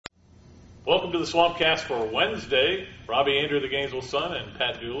Welcome to the Swampcast for Wednesday. Robbie, Andrew, the Gainesville Sun, and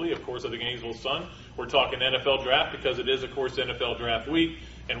Pat Dooley, of course, of the Gainesville Sun. We're talking NFL draft because it is, of course, NFL draft week,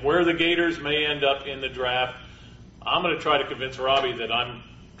 and where the Gators may end up in the draft. I'm going to try to convince Robbie that I'm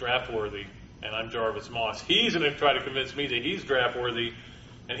draft worthy, and I'm Jarvis Moss. He's going to try to convince me that he's draft worthy,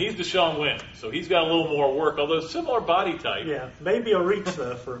 and he's DeShawn Wynn. So he's got a little more work, although similar body type. Yeah, maybe a reach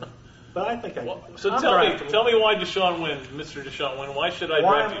though but I think tell me why DeShawn Wynn, Mr. DeShawn Wynn, why should I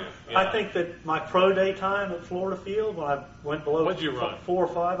draft you? Yeah. I think that my pro day time at Florida Field, when I went below What'd you run? 4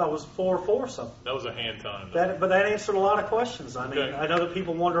 or 5, I was 4.4 something. That was a hand time. But that answered a lot of questions. I mean, I know that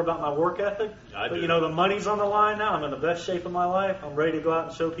people wonder about my work ethic, but you know, the money's on the line now. I'm in the best shape of my life. I'm ready to go out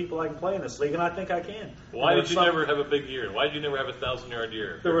and show people I can play in this league, and I think I can. Why did you never have a big year? Why did you never have a 1,000-yard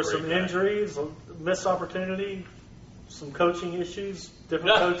year? There were some injuries, missed opportunity, some coaching issues,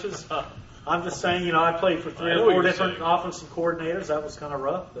 different coaches. I'm just saying, you know, I played for 3 or 4 different offensive coordinators. That was kind of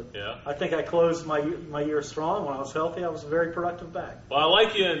rough, but I think I closed my year strong. When I was healthy, I was a very productive back. Well, I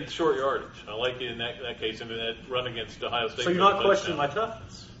like you in short yardage. I like you in that case, in that run against Ohio State. So you're not questioning my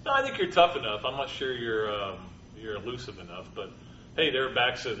toughness? No, I think you're tough enough. I'm not sure you're elusive enough, but hey, there are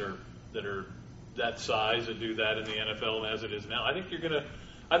backs that are that size that do that in the NFL, and as it is now, I think you're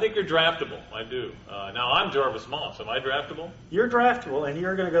draftable. I do. Now I'm Jarvis Moss. Am I draftable? You're draftable, and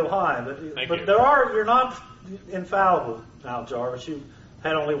you're going to go high. But you're not infallible now, Jarvis. You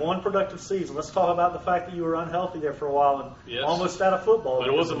had only one productive season. Let's talk about the fact that you were unhealthy there for a while and almost out of football. But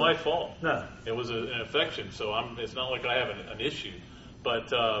it wasn't my fault. No, it was an infection. So it's not like I have an issue.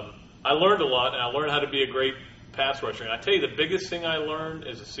 But I learned a lot, and I learned how to be a great pass rusher. And I tell you, the biggest thing I learned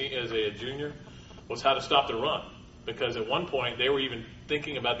as a junior was how to stop the run. Because at one point, they were even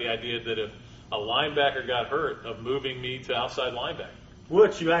thinking about the idea that if a linebacker got hurt, of moving me to outside linebacker.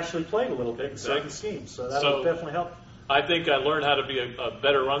 Which you actually played a little bit in second scheme, so that would definitely help. I think I learned how to be a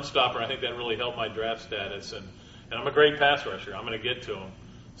better run stopper. I think that really helped my draft status. And I'm a great pass rusher. I'm going to get to him.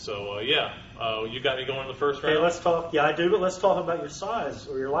 So, you got me going in the first round? Okay, let's talk. Yeah, I do, but let's talk about your size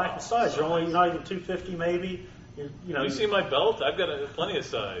or your lack of size. You're not even 250 maybe. You see my belt? I've got plenty of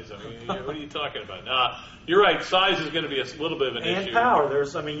size. I mean, what are you talking about? Nah, you're right. Size is going to be a little bit of an issue. And power.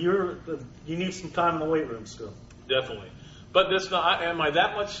 You need some time in the weight room still. Definitely. But am I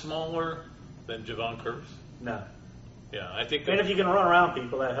that much smaller than Javon Curse? No. Yeah, I think. And if you can run around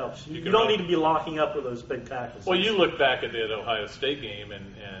people, that helps. You don't need to be locking up with those big tackles. Well, you look back at the Ohio State game,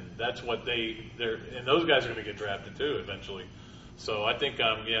 and that's what and those guys are going to get drafted too eventually. So I think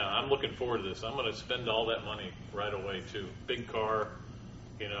I'm looking forward to this. I'm going to spend all that money right away too. Big car,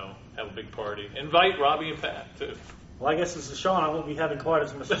 have a big party. Invite Robbie and Pat too. Well, I guess as DeShawn, I won't be having quite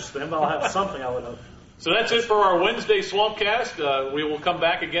as much to spend, but I'll have something, I would hope. So that's it for our Wednesday Swampcast. We will come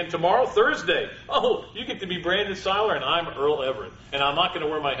back again tomorrow, Thursday. Oh, you get to be Brandon Seiler, and I'm Earl Everett. And I'm not going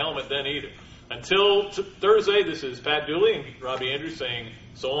to wear my helmet then either. Until Thursday, this is Pat Dooley and Robbie Andrews saying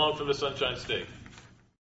so long from the Sunshine State.